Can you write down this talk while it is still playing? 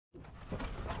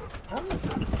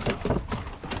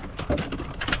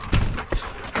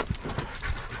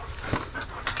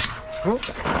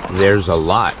There's a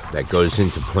lot that goes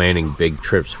into planning big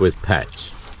trips with pets.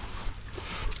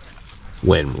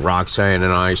 When Roxanne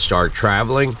and I start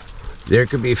traveling, there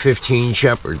could be 15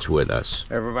 shepherds with us.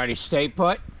 Everybody stay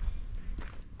put.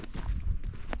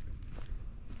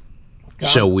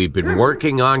 So we've been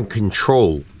working on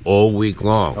control all week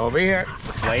long. Over here,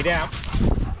 lay down.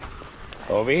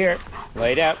 Over here,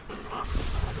 lay down.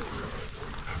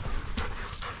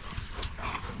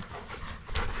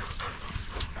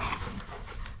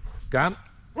 Come.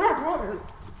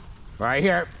 Right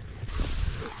here.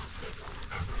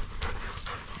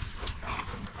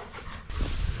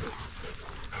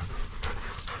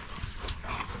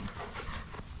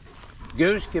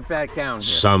 Goose, get back down here.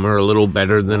 Some are a little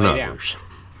better than others.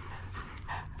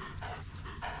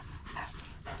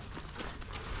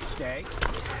 Stay.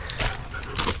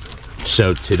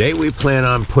 So today we plan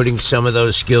on putting some of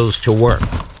those skills to work.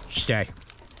 Stay.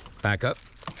 Back up.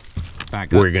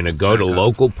 Back up. We're gonna go to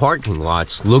local parking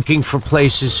lots looking for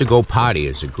places to go potty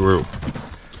as a group.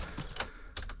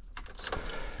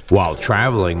 While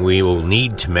traveling, we will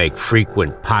need to make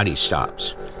frequent potty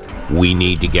stops. We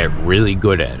need to get really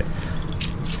good at it.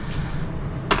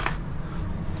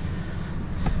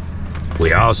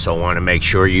 We also want to make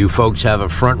sure you folks have a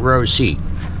front row seat.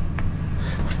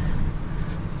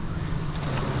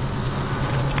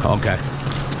 Okay.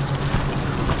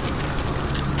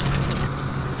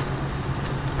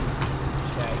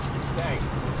 Stay.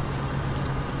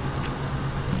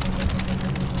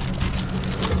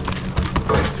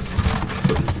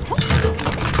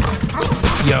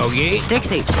 Yogi.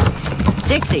 Dixie.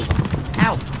 Dixie.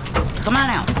 Out. Come on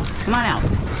out. Come on out.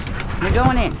 You're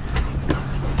going in.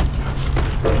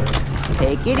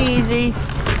 Take it easy.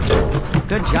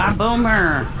 Good job,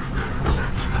 Boomer.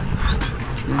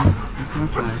 2, 4,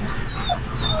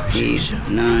 5, 8,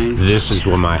 9. This is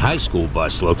what my high school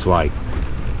bus looks like.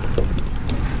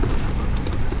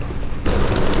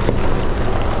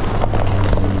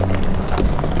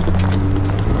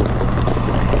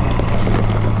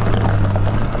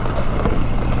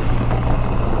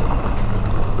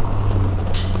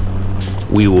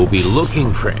 We will be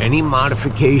looking for any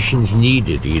modifications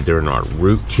needed, either in our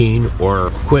routine or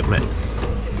equipment.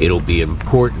 It'll be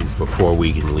important before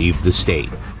we can leave the state.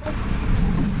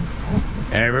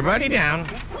 Everybody down.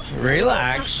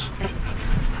 Relax.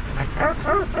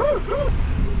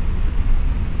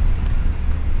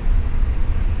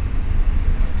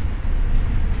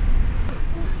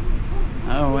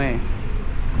 Oh, wait.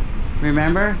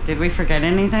 Remember? Did we forget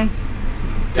anything?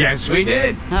 Yes, we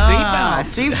did.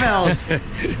 Seatbelts. Seatbelts.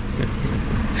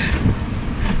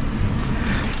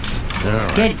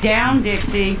 Right. Get down,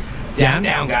 Dixie. Down,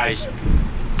 guys.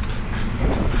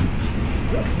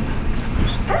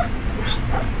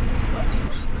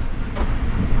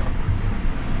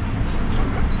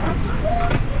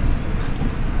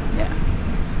 Yeah.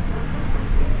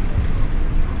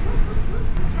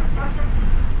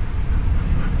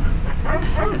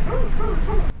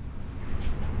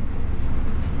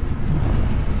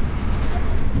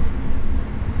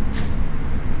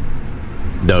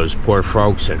 Those poor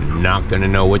folks are not going to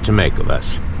know what to make of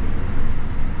us.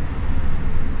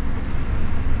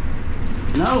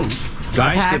 No.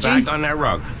 Guys, get back on that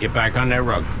rug. Get back on that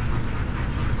rug.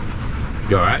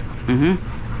 You all right?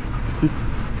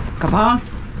 Mm-hmm. Come on.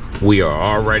 We are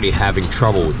already having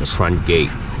trouble with the front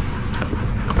gate.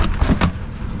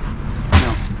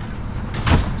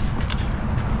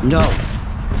 No.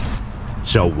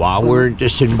 So while we're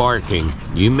disembarking,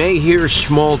 you may hear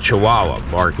small chihuahua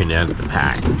barking at the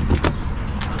pack.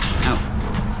 No.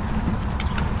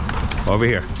 Over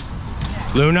here.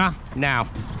 Luna, now.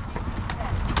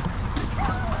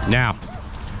 Now.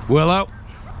 Willow.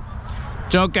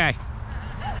 It's okay.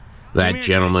 That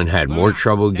gentleman had more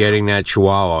trouble getting that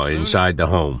chihuahua inside the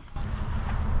home.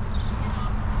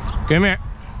 Come here.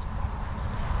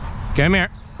 Come here.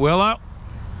 Willow.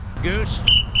 Goose.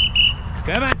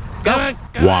 Come on. Come on.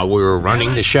 While we were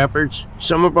running the shepherds,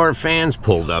 some of our fans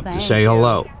pulled up to say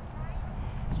hello.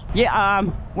 Yeah,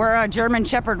 we're a German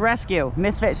Shepherd Rescue.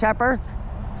 Misfit Shepherds?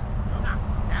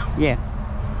 Yeah.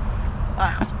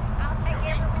 I'll take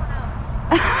every one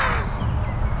of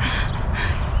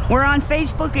them. We're on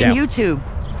Facebook and YouTube.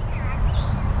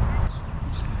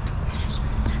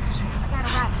 I gotta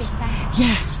write this down.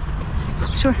 Yeah.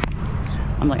 Sure.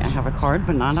 I'm like, I have a card,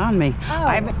 but not on me.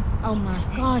 Oh my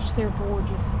gosh, they're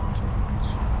gorgeous.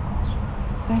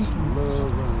 Thank you.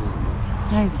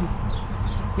 Thank you.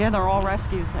 Yeah, they're all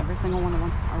rescues. Every single one of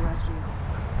them are rescues.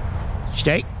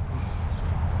 Stay.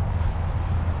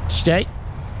 Stay.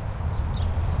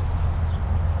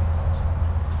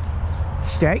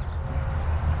 Stay.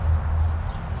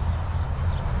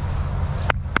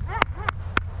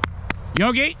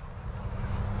 Yogi.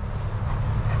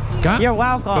 Come. You're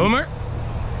welcome. Boomer.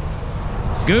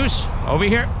 Goose, over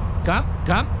here. Come,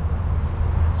 come.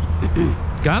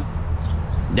 Come.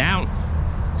 Down.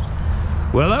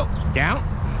 Willow, down.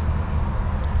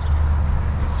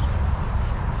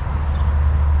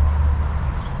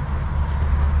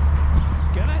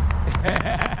 Good.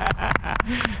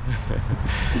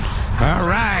 All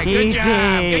right, good Easy.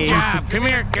 job, good job. Come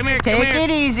here, come here, come Take here. it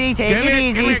easy, take Come it here,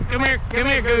 easy. come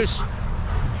here, Goose.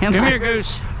 Come Come on. here,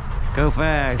 Goose. Go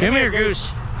fast. Come here,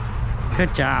 Goose.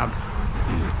 Good job.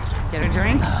 Get a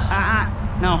drink?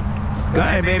 No. Go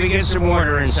ahead, baby, get some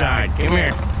water inside. Come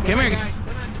here. Come here.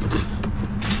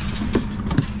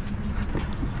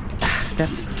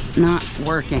 That's not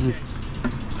working.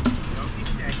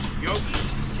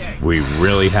 We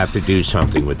really have to do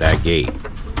something with that gate.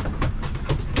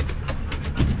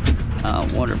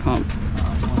 Water pump.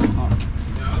 Water pump.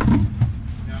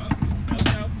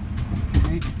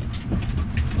 Okay.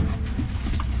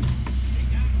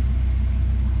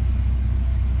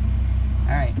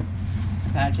 All right.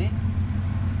 Apache.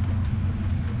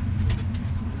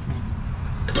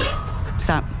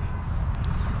 Stop.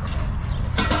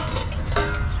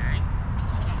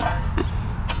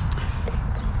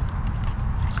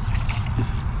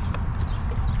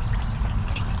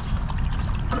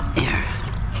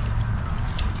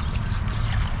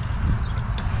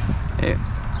 Here.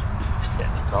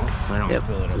 We don't Yep.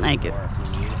 fill it up. Thank you.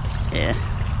 Yeah.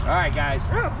 All right, guys.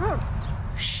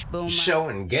 Shh, boom. So,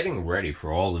 in getting ready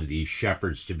for all of these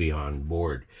shepherds to be on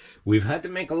board, we've had to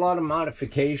make a lot of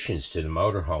modifications to the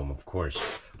motorhome. Of course,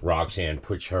 Roxanne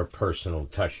puts her personal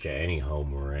touch to any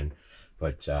home we're in,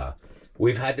 but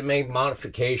we've had to make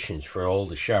modifications for all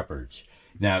the shepherds.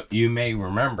 Now, you may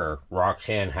remember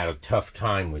Roxanne had a tough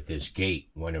time with this gate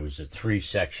when it was a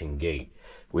 3-section gate.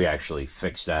 We actually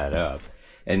fixed that up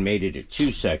and made it a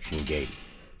 2-section gate,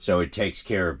 so it takes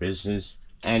care of business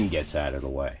and gets out of the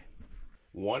way.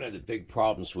 One of the big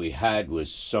problems we had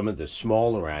was some of the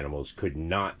smaller animals could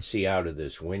not see out of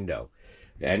this window.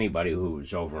 Anybody who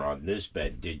was over on this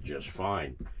bed did just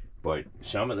fine, but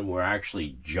some of them were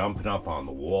actually jumping up on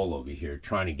the wall over here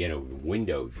trying to get a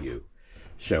window view.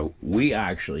 So we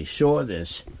actually saw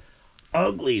this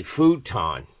ugly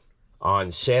futon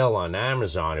on sale on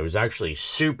Amazon. It was actually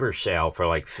super sale for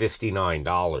like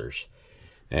 $59.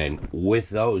 And with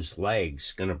those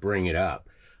legs, gonna bring it up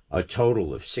a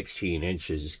total of 16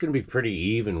 inches. It's gonna be pretty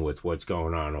even with what's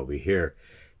going on over here.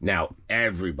 Now,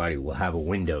 everybody will have a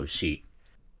window seat.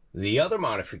 The other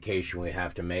modification we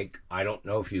have to make, I don't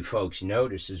know if you folks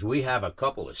noticed, is we have a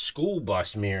couple of school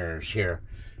bus mirrors here.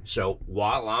 So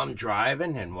while I'm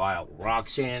driving and while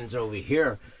Roxanne's over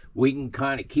here, we can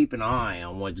kind of keep an eye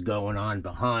on what's going on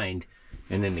behind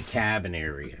and in the cabin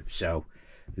area. So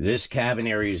this cabin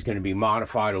area is going to be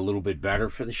modified a little bit better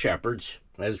for the shepherds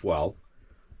as well.